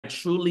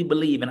truly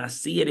believe, and I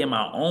see it in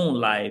my own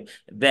life,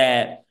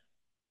 that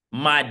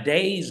my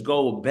days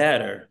go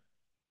better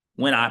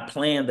when I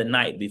plan the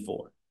night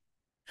before.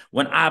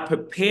 When I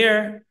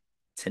prepare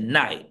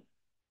tonight,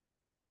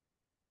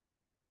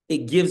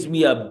 it gives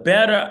me a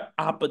better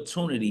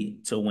opportunity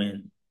to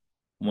win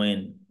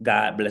when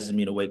God blesses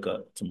me to wake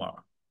up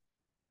tomorrow.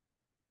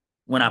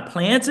 When I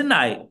plan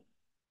tonight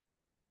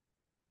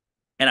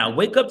and I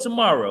wake up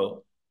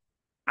tomorrow,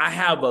 I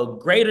have a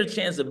greater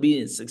chance of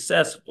being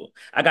successful.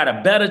 I got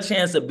a better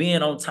chance of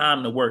being on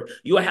time to work.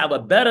 You'll have a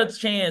better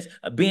chance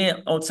of being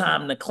on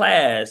time to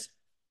class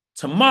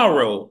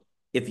tomorrow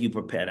if you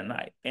prepare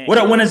tonight. What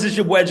up, winners? It's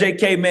your boy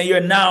JK, man. You're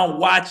now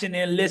watching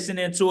and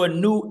listening to a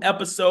new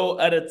episode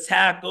of the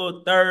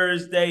Tackle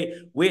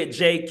Thursday with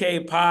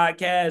JK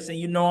podcast. And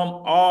you know, I'm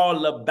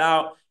all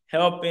about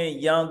helping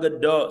young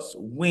adults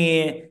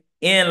win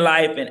in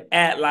life and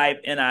at life.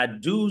 And I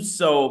do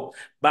so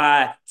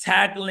by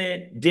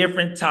tackling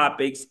different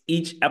topics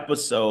each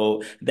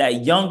episode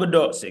that young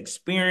adults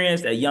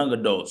experience, that young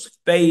adults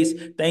face,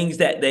 things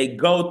that they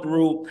go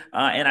through.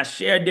 And I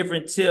share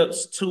different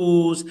tips,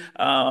 tools,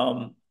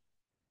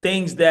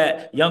 things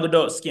that young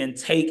adults can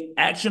take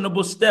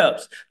actionable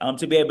steps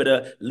to be able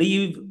to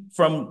leave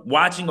from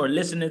watching or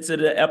listening to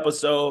the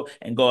episode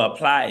and go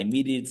apply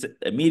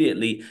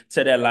immediately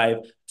to their life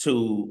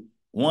to,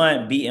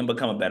 one, be and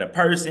become a better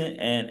person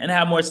and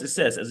have more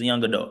success as a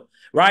young adult,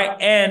 right?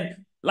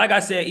 And like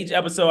I said, each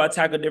episode I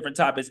tackle different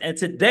topics. And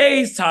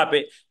today's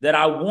topic that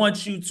I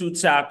want you to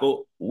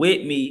tackle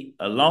with me,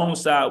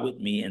 alongside with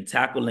me, and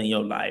tackle in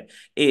your life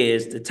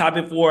is the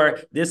topic for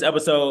this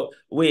episode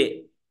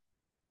with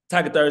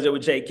Tackle Thursday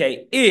with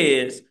JK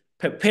is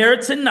prepare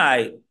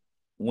tonight,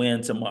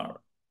 win tomorrow.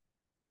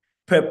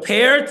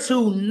 Prepare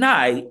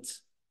tonight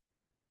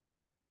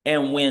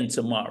and win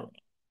tomorrow.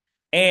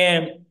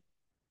 And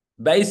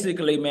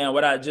basically, man,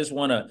 what I just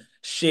want to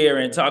share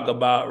and talk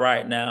about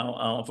right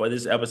now for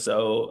this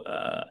episode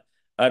of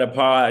the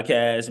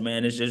podcast,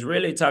 man, is just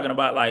really talking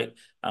about like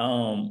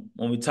when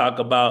we talk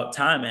about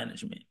time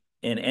management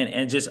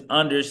and just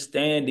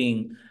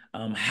understanding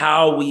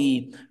how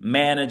we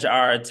manage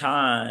our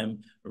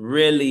time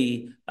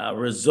really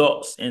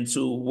results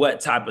into what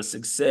type of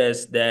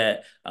success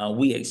that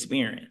we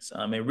experience.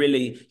 It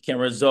really can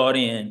result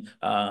in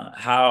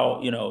how,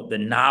 you know, the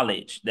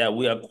knowledge that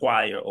we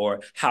acquire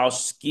or how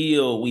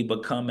skilled we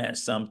become at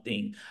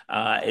something.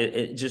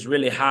 It just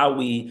really how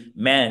we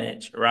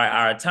manage, right,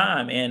 our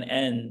time.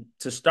 And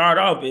to start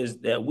off is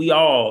that we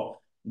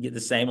all get the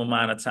same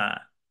amount of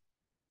time.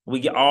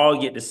 We all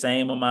get the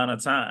same amount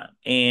of time.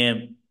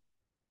 And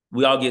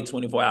we all get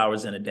 24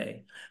 hours in a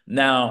day.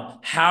 Now,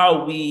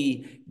 how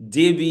we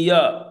divvy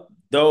up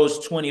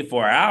those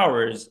 24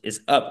 hours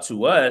is up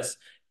to us.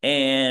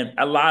 And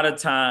a lot of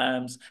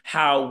times,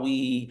 how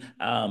we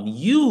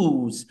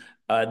use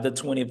the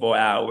 24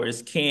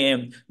 hours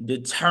can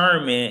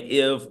determine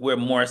if we're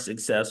more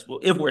successful,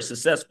 if we're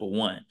successful,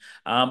 one.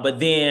 But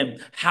then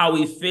how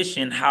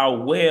efficient, how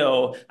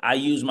well I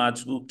use my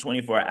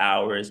 24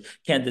 hours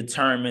can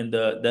determine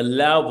the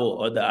level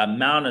or the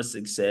amount of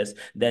success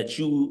that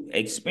you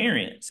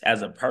experience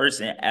as a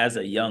person, as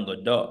a young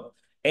adult.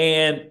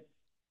 And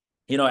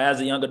you know,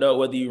 as a young adult,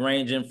 whether you're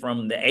ranging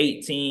from the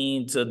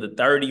 18 to the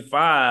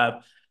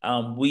 35,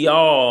 we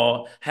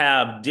all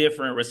have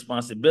different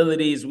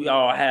responsibilities. We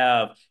all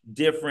have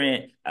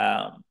different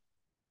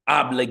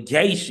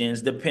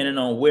obligations depending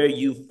on where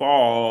you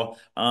fall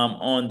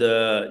on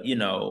the, you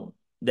know,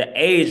 the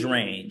age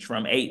range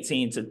from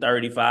 18 to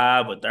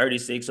 35 or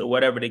 36 or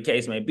whatever the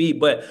case may be.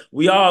 But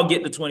we all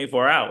get the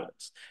 24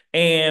 hours.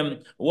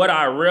 And what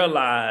I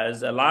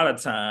realize a lot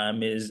of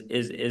time is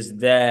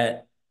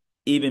that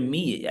even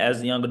me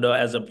as a young adult,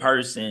 as a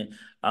person,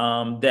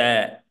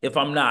 that if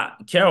I'm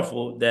not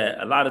careful,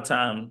 that a lot of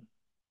time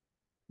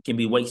can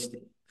be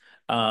wasted.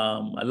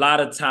 A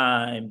lot of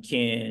time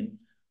can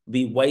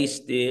be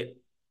wasted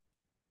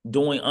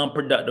doing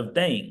unproductive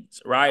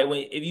things, right?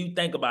 If you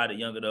think about it,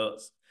 young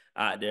adults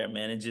out there,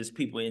 man, and just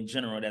people in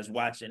general that's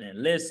watching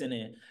and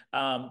listening,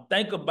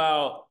 think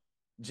about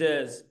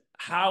just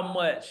how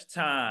much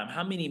time,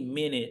 how many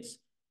minutes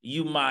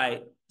you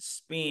might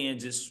spend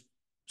just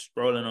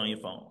scrolling on your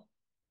phone.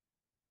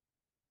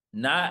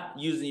 Not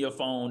using your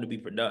phone to be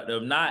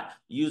productive, not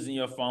using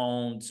your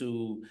phone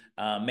to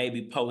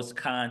maybe post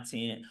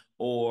content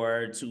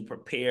or to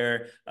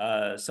prepare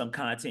some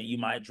content you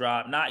might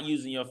drop, not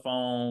using your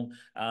phone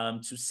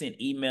to send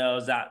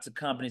emails out to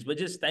companies, but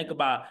just think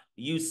about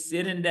you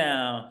sitting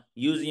down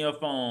using your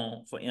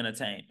phone for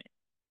entertainment,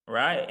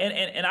 right?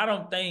 And I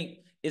don't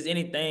think there's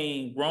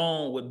anything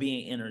wrong with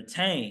being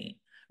entertained,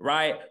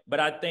 right? But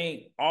I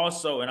think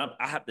also, and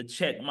I have to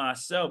check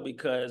myself,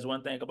 because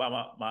one thing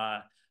about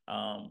my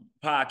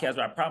podcast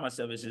where I pride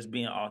myself is just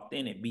being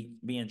authentic,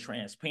 being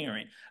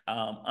transparent,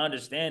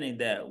 understanding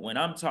that when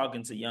I'm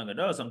talking to young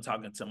adults, I'm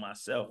talking to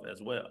myself as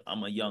well.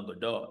 I'm a young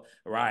adult,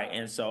 right?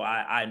 And so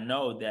I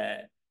know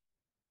that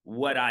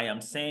what I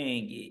am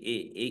saying,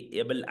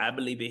 I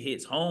believe it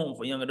hits home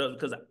for young adults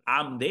because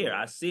I'm there.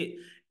 I sit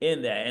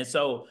in that. And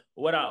so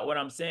what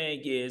I'm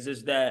saying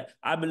is that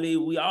I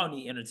believe we all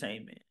need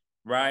entertainment,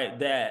 right?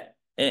 That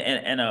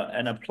and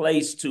a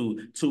place to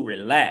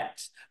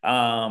relax,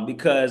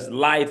 because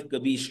life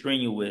could be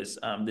strenuous.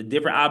 The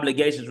different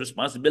obligations,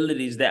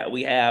 responsibilities that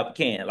we have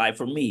can, like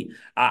for me,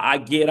 I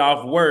get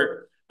off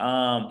work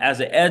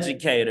as an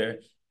educator,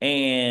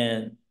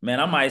 and man,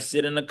 I might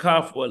sit in the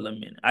car for a little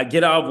minute. I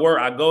get off work,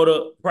 I go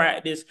to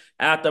practice.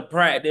 After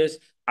practice,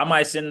 I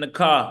might sit in the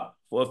car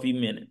for a few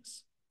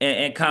minutes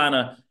and kind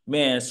of,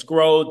 man,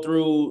 scroll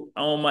through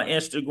on my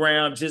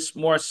Instagram, just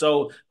more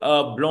so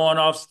blowing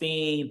off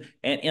steam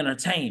and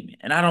entertainment.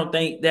 And I don't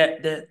think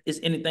that is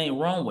anything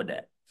wrong with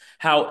that.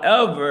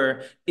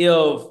 However,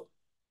 if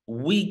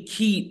we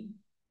keep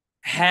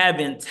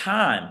having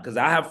time, because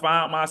I have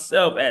found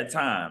myself at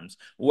times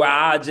where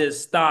I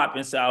just stop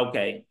and say,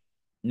 okay,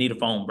 need a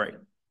phone break,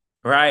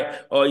 right?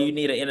 Or you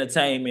need an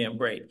entertainment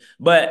break.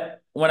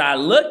 But when I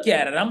look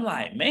at it, I'm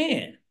like,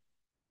 man,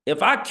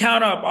 if I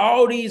count up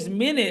all these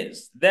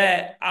minutes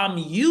that I'm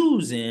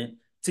using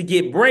to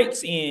get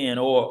breaks in,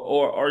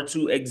 or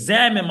to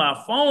examine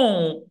my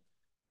phone,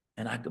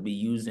 and I could be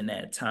using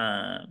that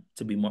time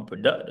to be more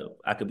productive.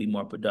 I could be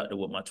more productive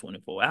with my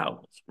 24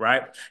 hours,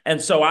 right?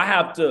 And so I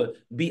have to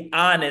be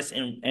honest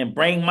and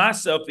bring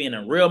myself in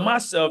and reel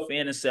myself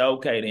in and say,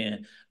 okay,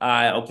 then,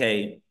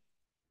 okay,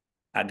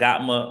 I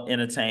got my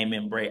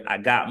entertainment break. I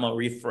got my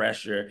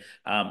refresher.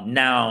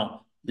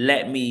 Now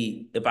let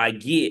me, if I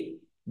get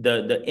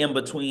the in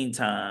between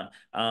time,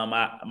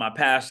 my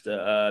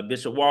pastor,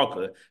 Bishop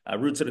Walker,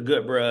 Root to the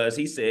Good Bros,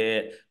 he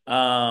said,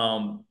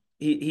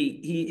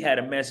 he had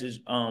a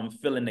message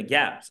filling the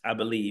gaps, I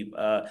believe,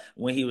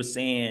 when he was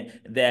saying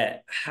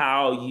that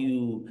how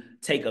you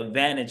take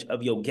advantage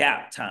of your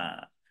gap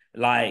time.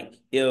 Like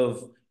if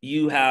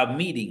you have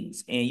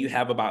meetings and you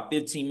have about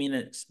 15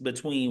 minutes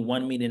between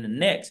one meeting and the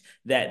next,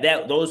 that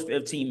those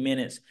 15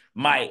 minutes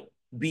might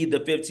be the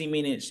 15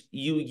 minutes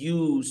you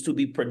use to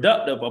be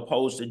productive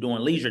opposed to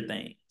doing leisure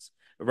things,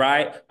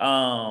 right?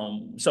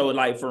 So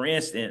like for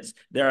instance,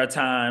 there are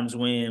times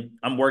when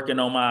I'm working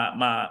on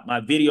my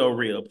video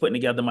reel, putting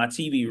together my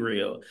TV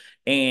reel,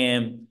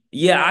 and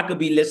yeah, I could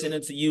be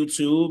listening to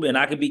YouTube and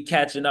I could be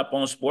catching up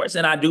on sports,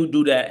 and I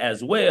do that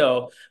as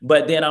well.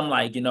 But then I'm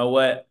like, you know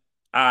what?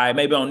 All right,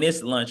 maybe on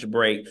this lunch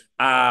break,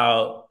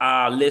 I'll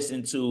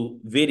listen to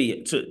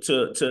video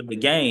to the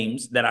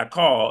games that I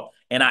called,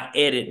 and I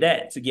edit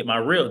that to get my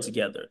reel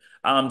together.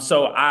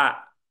 So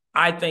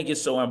I think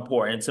it's so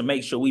important to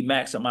make sure we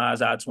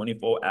maximize our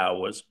 24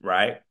 hours,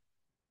 right?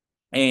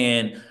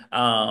 And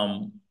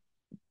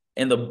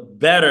and the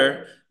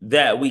better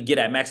that we get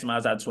at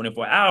maximize our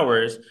 24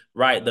 hours,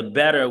 right, the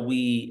better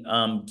we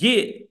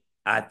get,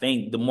 I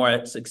think the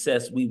more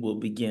success we will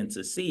begin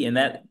to see. And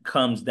that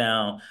comes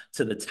down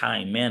to the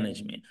time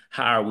management.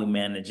 How are we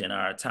managing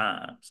our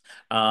times?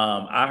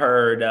 I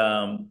heard,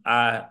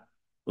 I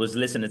was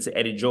listening to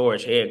Eddie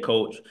George, head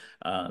coach,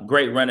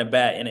 great running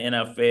back in the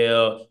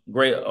NFL,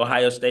 great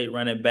Ohio State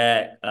running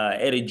back,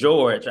 Eddie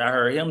George. I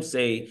heard him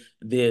say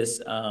this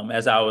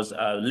as I was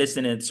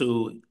listening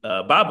to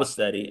Bible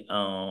study.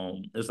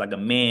 It was like a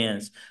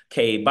man's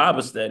cave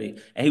Bible study,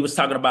 and he was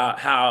talking about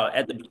how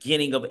at the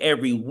beginning of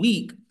every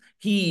week,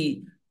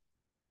 he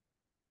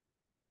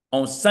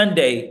on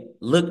Sunday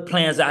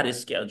plans out his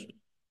schedule,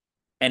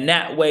 and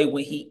that way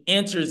when he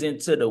enters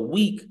into the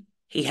week,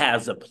 he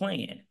has a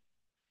plan.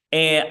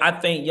 And I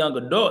think young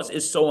adults,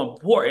 it's so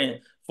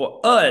important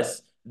for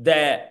us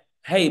that,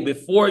 hey,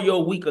 before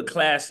your week of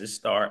classes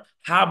start,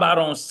 how about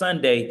on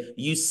Sunday,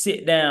 you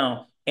sit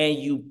down and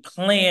you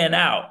plan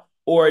out,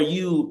 or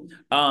you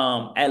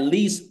at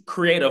least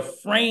create a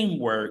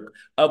framework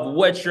of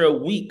what your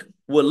week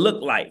will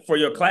look like for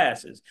your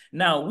classes.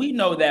 Now, we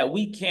know that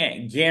we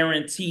can't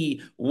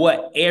guarantee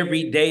what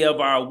every day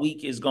of our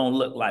week is going to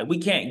look like. We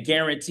can't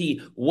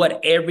guarantee what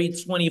every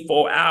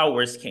 24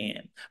 hours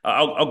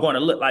are going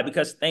to look like,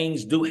 because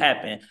things do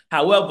happen.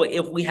 However,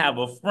 if we have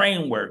a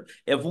framework,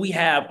 if we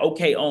have,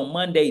 okay, on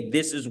Monday,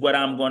 this is what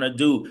I'm going to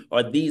do,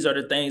 or these are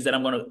the things that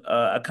I'm going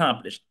to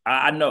accomplish,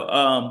 I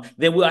know,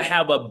 then we'll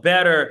have a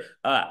better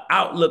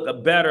outlook, a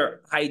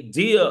better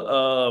idea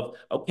of,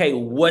 okay,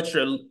 what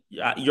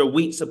your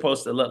week's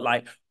supposed to look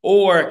like,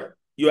 or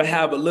you'll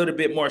have a little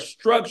bit more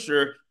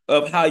structure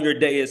of how your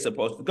day is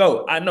supposed to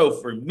go. I know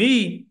for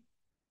me,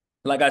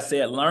 like I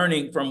said,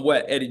 learning from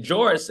what Eddie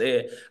George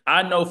said,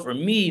 I know for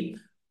me,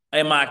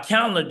 in my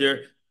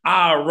calendar,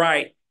 I'll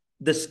write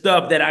the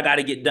stuff that I got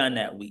to get done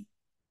that week.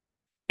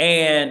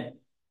 And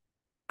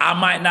I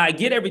might not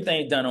get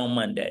everything done on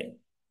Monday,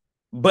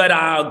 but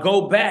I'll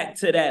go back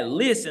to that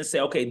list and say,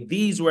 okay,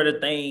 these were the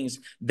things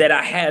that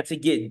I had to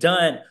get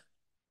done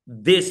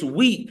this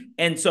week.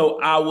 And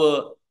so I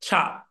will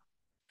chop.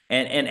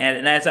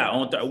 And that's out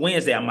on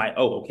Wednesday, I might,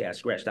 oh, okay, I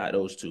scratched out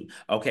those two.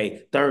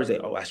 Okay, Thursday,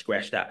 oh, I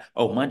scratched out.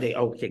 Oh, Monday,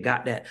 okay,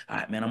 got that. All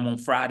right, man, I'm on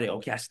Friday.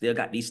 Okay, I still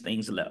got these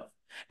things left.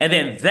 And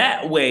then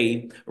that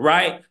way,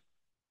 right,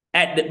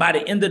 by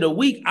the end of the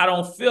week, I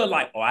don't feel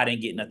like, oh, I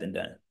didn't get nothing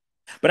done.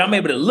 But I'm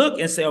able to look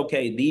and say,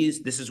 okay,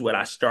 this is what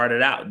I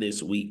started out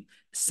this week.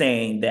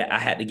 saying that I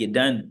had to get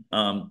done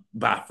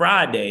by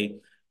Friday.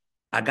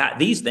 I got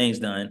these things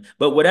done,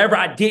 but whatever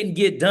I didn't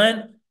get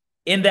done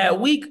in that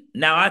week,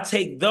 now I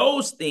take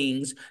those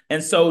things.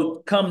 And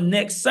so come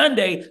next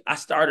Sunday, I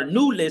start a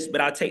new list,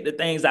 but I take the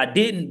things I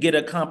didn't get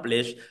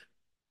accomplished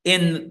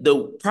in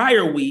the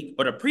prior week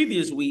or the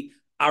previous week,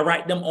 I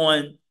write them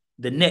on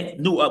the next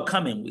new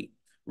upcoming week,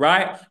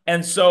 right?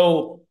 And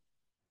so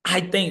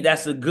I think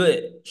that's a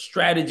good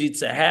strategy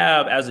to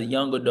have as a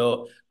young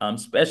adult,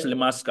 especially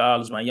my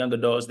scholars, my young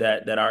adults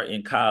that are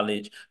in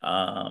college.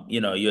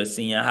 You're a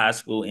senior in high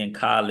school, in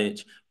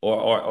college,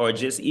 or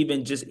just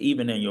even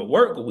in your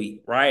work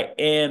week, right?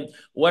 And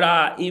what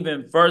I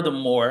even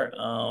furthermore,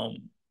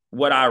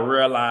 what I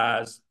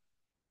realized,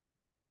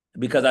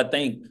 because I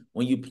think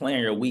when you plan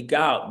your week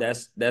out,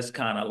 that's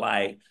kind of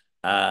like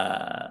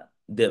uh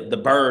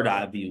the bird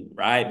eye view,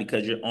 right?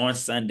 Because you're on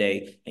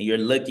Sunday and you're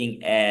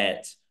looking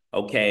at,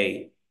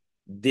 okay,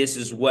 this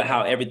is what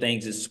how everything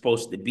is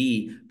supposed to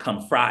be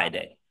come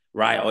Friday,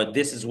 right? Or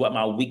this is what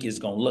my week is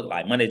gonna look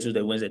like: Monday,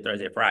 Tuesday, Wednesday,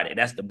 Thursday, Friday.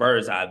 That's the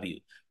bird's eye view,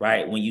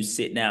 right? When you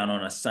sit down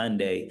on a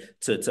Sunday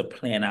to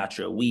plan out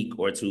your week,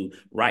 or to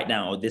write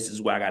down, oh, this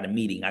is where I got a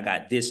meeting, I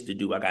got this to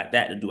do, I got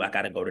that to do, I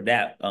got to go to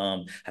that,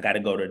 I got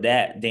to go to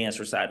that dance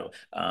recital,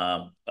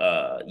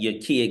 your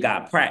kid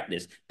got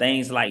practice,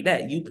 things like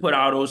that. You put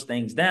all those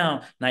things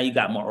down, now you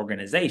got more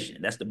organization.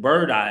 That's the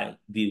bird eye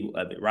view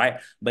of it, right?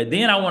 But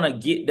then I want to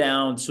get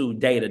down to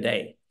day to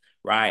day.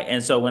 Right.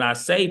 And so when I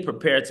say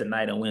prepare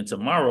tonight and win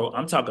tomorrow,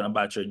 I'm talking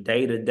about your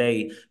day to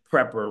day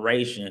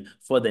preparation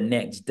for the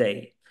next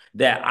day.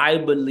 That I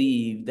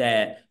believe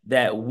that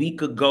we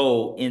could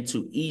go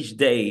into each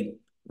day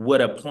with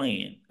a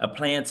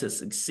plan to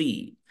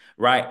succeed,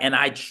 right? And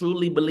I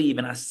truly believe,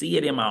 and I see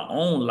it in my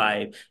own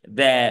life,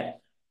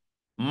 that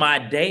my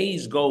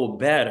days go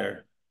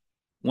better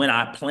when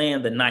I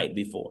plan the night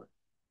before.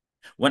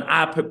 When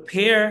I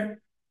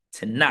prepare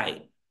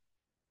tonight,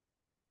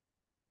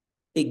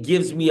 it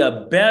gives me a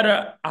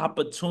better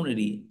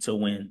opportunity to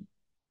win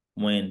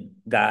when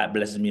God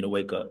blesses me to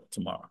wake up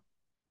tomorrow.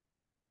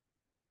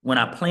 When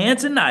I plan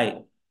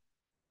tonight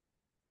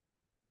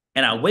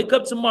and I wake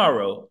up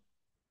tomorrow,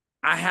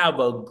 I have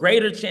a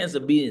greater chance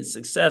of being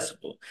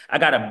successful. I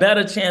got a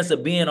better chance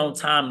of being on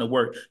time to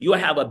work. You'll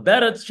have a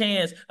better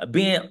chance of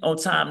being on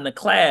time to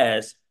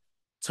class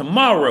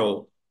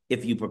tomorrow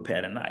if you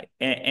prepare tonight.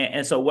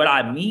 And so what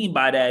I mean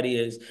by that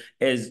is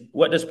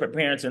what does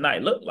preparing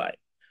tonight look like?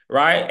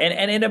 Right.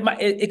 And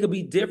it could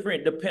be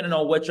different depending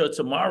on what your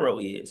tomorrow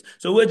is.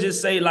 So we'll just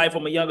say, like,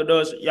 from a young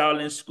adult, y'all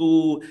in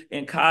school,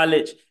 in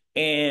college,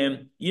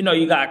 and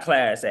you got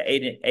class at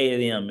 8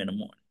 a.m. in the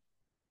morning.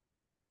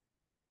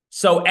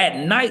 So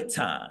at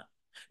nighttime,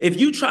 if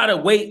you try to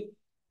wait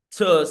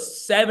till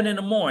 7 in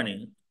the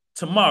morning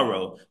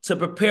tomorrow to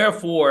prepare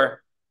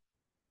for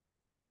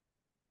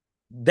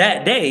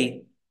that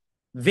day,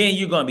 then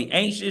you're going to be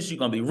anxious, you're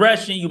going to be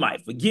rushing, you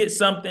might forget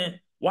something.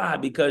 Why?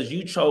 Because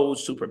you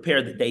chose to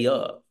prepare the day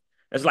of.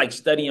 It's like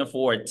studying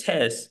for a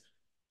test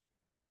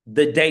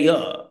the day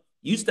of.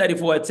 You study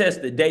for a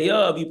test the day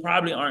of, you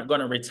probably aren't going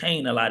to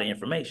retain a lot of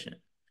information.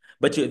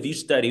 But if you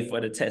study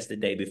for the test the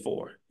day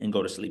before and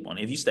go to sleep on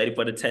it, if you study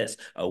for the test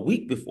a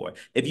week before,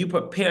 if you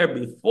prepare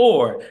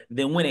before,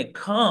 then when it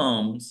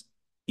comes,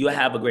 you'll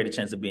have a greater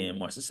chance of being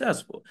more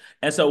successful.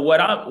 And so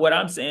what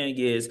I'm saying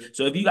is,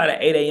 so if you got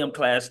an 8 a.m.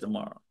 class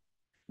tomorrow,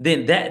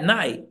 then that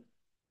night,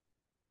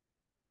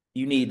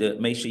 you need to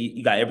make sure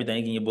you got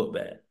everything in your book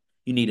bag.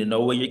 You need to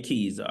know where your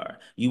keys are.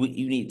 You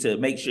need to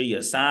make sure your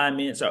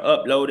assignments are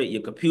uploaded,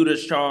 your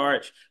computer's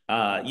charged.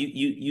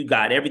 You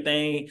got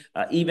everything.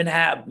 Even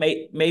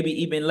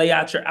maybe even lay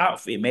out your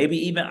outfit.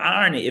 Maybe even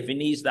iron it if it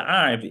needs to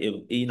iron.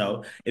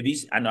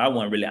 I know I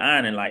wasn't really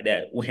ironing like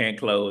that wearing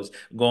clothes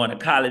going to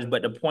college.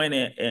 But the point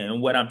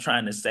and what I'm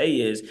trying to say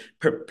is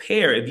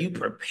prepare. If you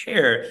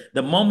prepare,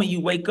 the moment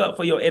you wake up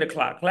for your 8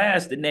 o'clock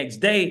class the next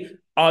day,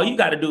 all you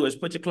got to do is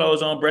put your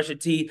clothes on, brush your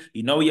teeth.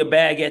 You know where your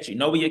bag at. You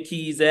know where your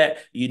keys at.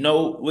 You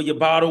know where your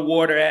bottled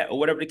water at, or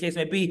whatever the case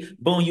may be.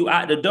 Boom, you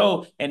out the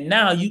door. And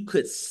now you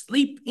could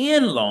sleep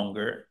in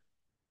longer,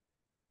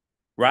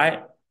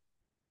 right?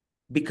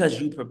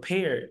 Because you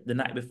prepared the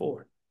night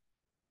before.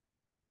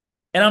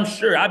 And I'm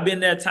sure I've been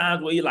there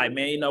times where you're like,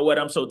 man, you know what?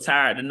 I'm so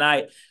tired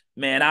tonight.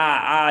 Man,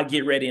 I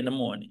get ready in the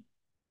morning.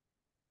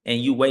 And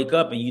you wake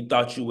up and you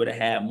thought you would have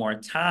had more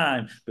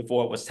time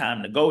before it was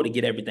time to go to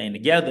get everything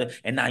together.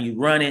 And now you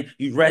running,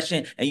 you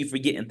rushing, and you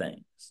forgetting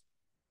things.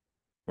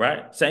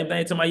 Right? Same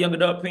thing to my young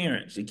adult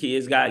parents. The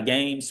kids got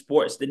games,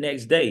 sports the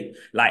next day.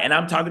 Like, and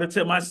I'm talking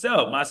to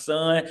myself. My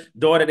son,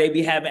 daughter, they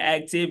be having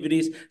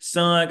activities.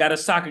 Son got a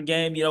soccer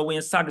game. We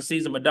in soccer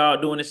season, my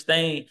dog doing his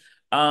thing.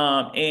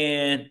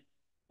 And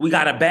we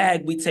got a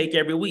bag we take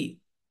every week.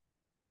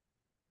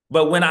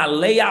 But when I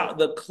lay out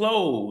the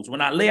clothes, when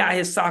I lay out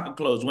his soccer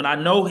clothes, when I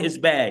know his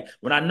bag,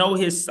 when I know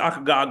his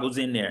soccer goggles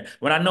in there,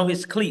 when I know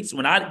his cleats,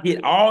 when I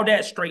get all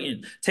that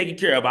straightened, taken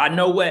care of, if I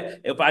know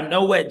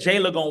what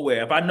Jayla gonna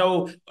wear, if I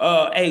know,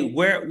 hey,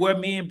 where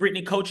me and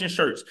Brittany coaching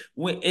shirts,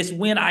 it's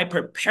when I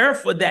prepare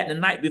for that the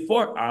night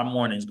before, our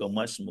mornings go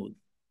much smoother.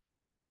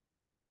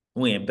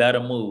 We in better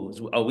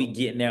moods. Oh, we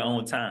getting there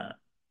on time.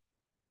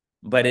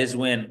 But it's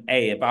when,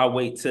 hey, if I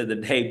wait till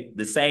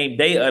the same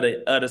day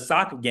of the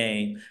soccer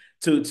game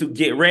to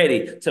get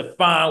ready, to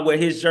find where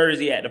his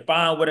jersey at, to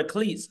find where the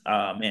cleats,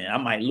 man, I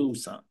might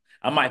lose something.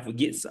 I might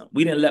forget something.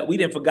 We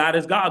didn't forgot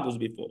his goggles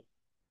before.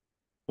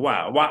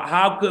 Wow. Why?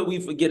 How could we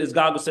forget his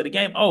goggles to the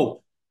game?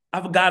 Oh,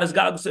 I forgot his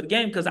goggles to the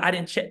game because I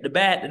didn't check the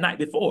bag the night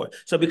before.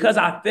 So because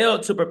I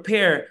failed to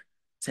prepare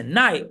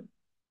tonight,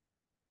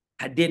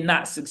 I did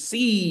not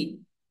succeed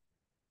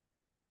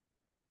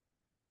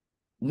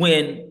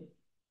when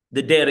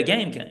the day of the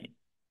game came.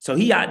 So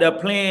he out there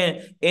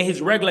playing in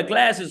his regular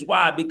glasses.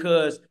 Why?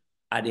 Because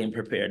I didn't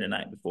prepare the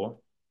night before.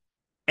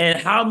 And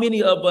how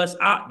many of us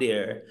out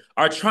there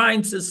are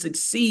trying to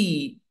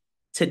succeed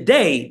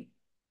today,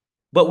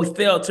 but we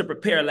failed to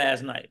prepare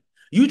last night?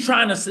 You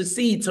trying to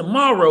succeed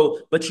tomorrow,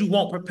 but you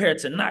won't prepare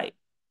tonight.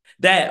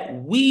 That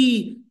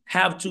we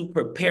have to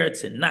prepare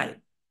tonight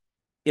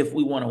if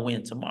we want to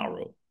win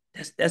tomorrow.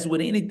 That's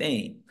with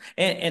anything.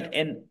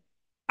 And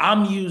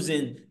I'm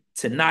using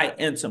tonight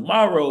and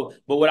tomorrow,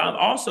 but what I'm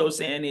also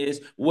saying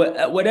is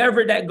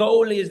whatever that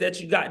goal is that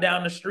you got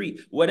down the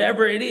street,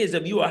 whatever it is,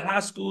 if you're a high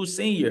school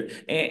senior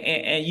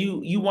and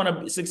you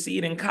want to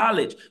succeed in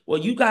college, well,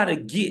 you got to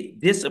get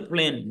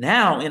disciplined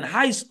now in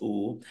high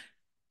school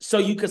so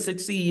you can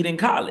succeed in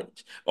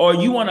college. Or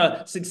you want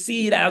to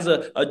succeed as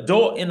an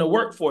adult in the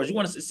workforce. You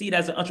want to succeed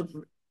as an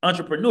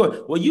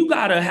entrepreneur. Well, you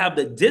got to have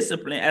the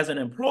discipline as an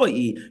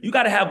employee. You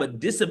got to have the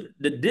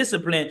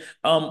discipline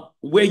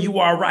where you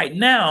are right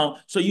now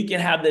so you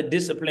can have the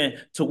discipline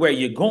to where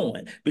you're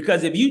going.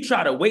 Because if you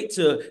try to wait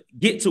to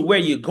get to where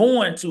you're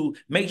going to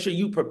make sure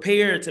you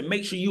prepared, to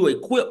make sure you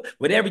equipped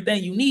with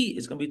everything you need,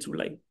 it's going to be too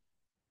late.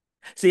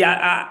 See,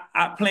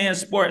 I playing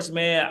sports,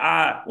 man.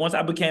 Once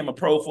I became a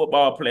pro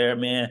football player,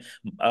 man,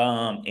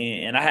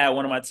 and I had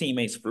one of my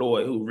teammates,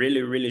 Floyd, who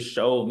really, really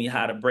showed me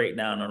how to break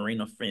down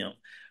arena film.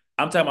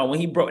 I'm talking about when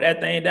he broke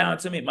that thing down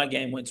to me, my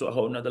game went to a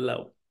whole nother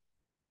level.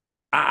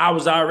 I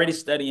was already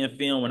studying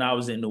film when I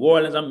was in New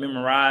Orleans. I'm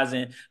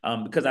memorizing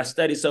because I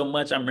studied so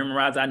much. I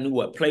memorized. I knew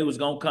what play was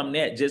gonna come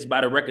next just by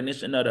the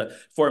recognition of the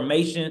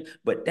formation.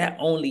 But that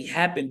only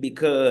happened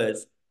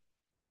because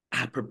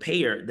I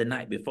prepared the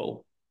night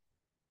before.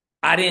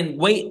 I didn't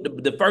wait.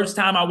 The first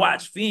time I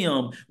watched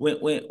film, when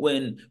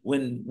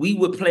we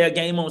would play a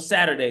game on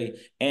Saturday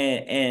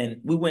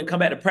and we wouldn't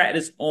come back to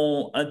practice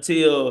on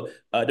until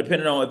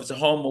depending on if it's a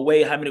home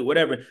away, how many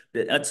whatever,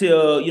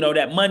 until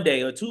that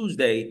Monday or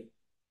Tuesday.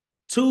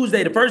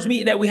 Tuesday, the first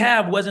meeting that we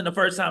have wasn't the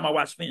first time I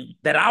watched film.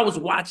 That I was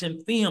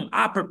watching film,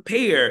 I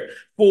prepared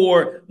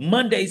for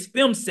Monday's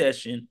film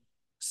session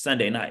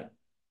Sunday night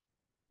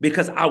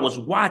because I was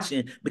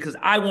watching, because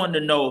I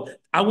wanted to know,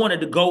 I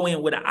wanted to go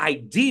in with an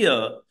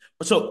idea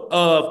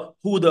of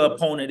who the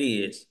opponent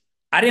is.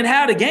 I didn't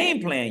have the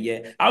game plan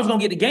yet. I was gonna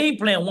get the game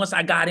plan once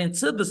I got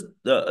into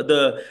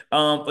the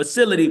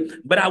facility,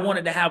 but I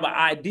wanted to have an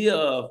idea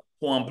of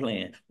who I'm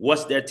playing,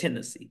 what's their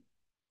tendency.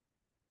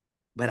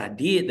 But I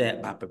did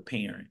that by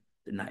preparing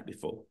the night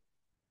before.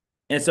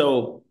 And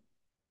so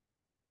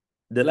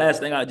the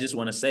last thing I just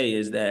want to say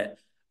is that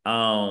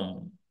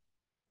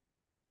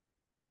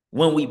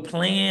when we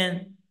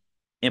plan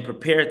and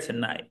prepare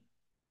tonight,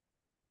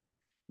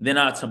 then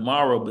our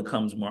tomorrow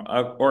becomes more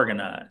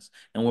organized.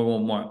 And when we're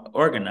more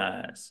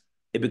organized,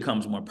 it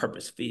becomes more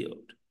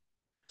purpose-filled.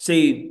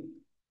 See,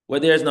 where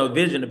there's no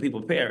vision, the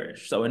people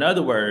perish. So in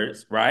other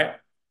words, right,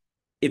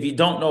 if you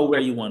don't know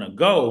where you want to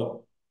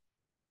go,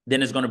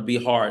 then it's going to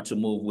be hard to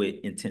move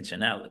with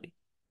intentionality.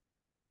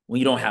 When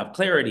you don't have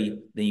clarity,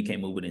 then you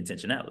can't move with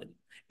intentionality.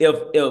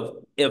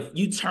 If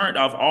you turned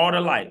off all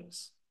the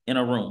lights in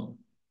a room,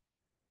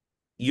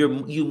 you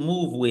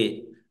move with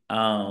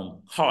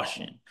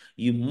caution.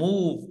 You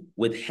move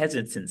with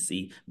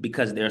hesitancy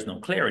because there's no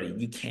clarity.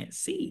 You can't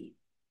see.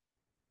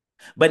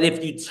 But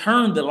if you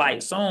turn the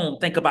lights on,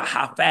 think about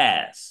how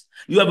fast.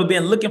 You ever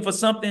been looking for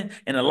something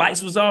and the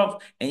lights was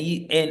off and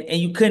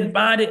you couldn't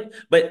find it,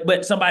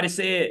 but somebody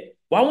said,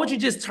 "Why won't you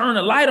just turn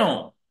the light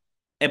on?"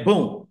 And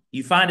boom,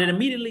 you find it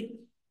immediately.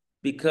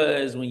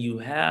 Because when you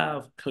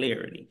have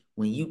clarity,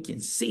 when you can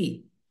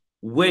see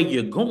where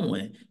you're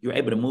going, you're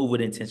able to move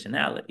with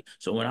intentionality.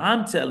 So what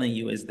I'm telling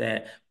you is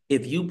that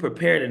if you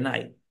prepare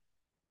tonight,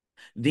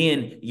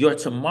 then your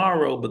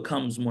tomorrow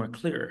becomes more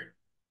clear.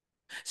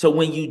 So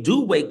when you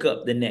do wake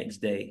up the next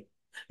day,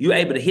 you're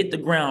able to hit the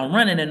ground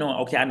running and know,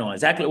 okay, I know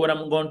exactly what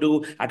I'm going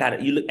to do. I got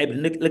to, you able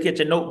to look at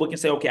your notebook and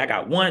say, okay, I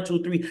got 1,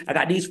 2, 3. I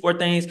got these 4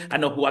 things. I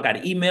know who I got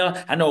to email.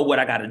 I know what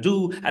I got to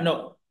do. I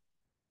know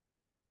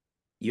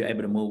you're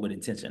able to move with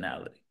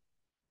intentionality.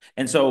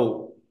 And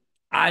so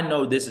I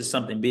know this is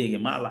something big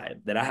in my life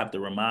that I have to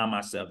remind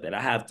myself that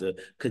I have to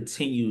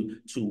continue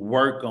to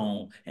work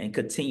on and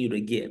continue to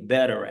get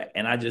better at.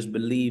 And I just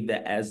believe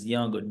that as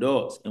young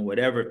adults, in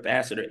whatever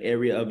facet or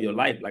area of your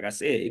life, like I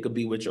said, it could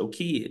be with your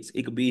kids,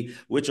 it could be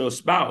with your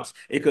spouse,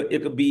 it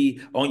could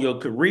be on your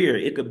career,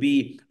 it could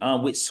be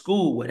with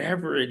school,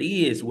 whatever it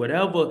is,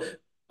 whatever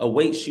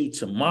awaits you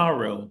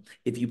tomorrow.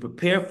 If you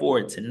prepare for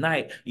it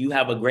tonight, you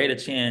have a greater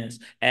chance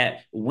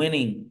at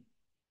winning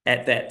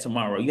at that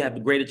tomorrow. You have a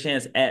greater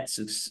chance at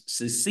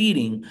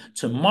succeeding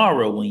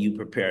tomorrow when you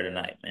prepare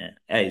tonight, man.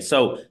 Hey,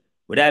 so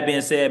with that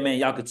being said, man,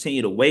 y'all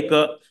continue to wake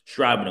up,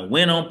 striving to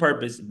win on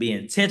purpose, be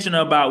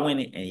intentional about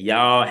winning, and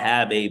y'all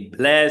have a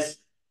blessed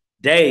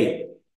day.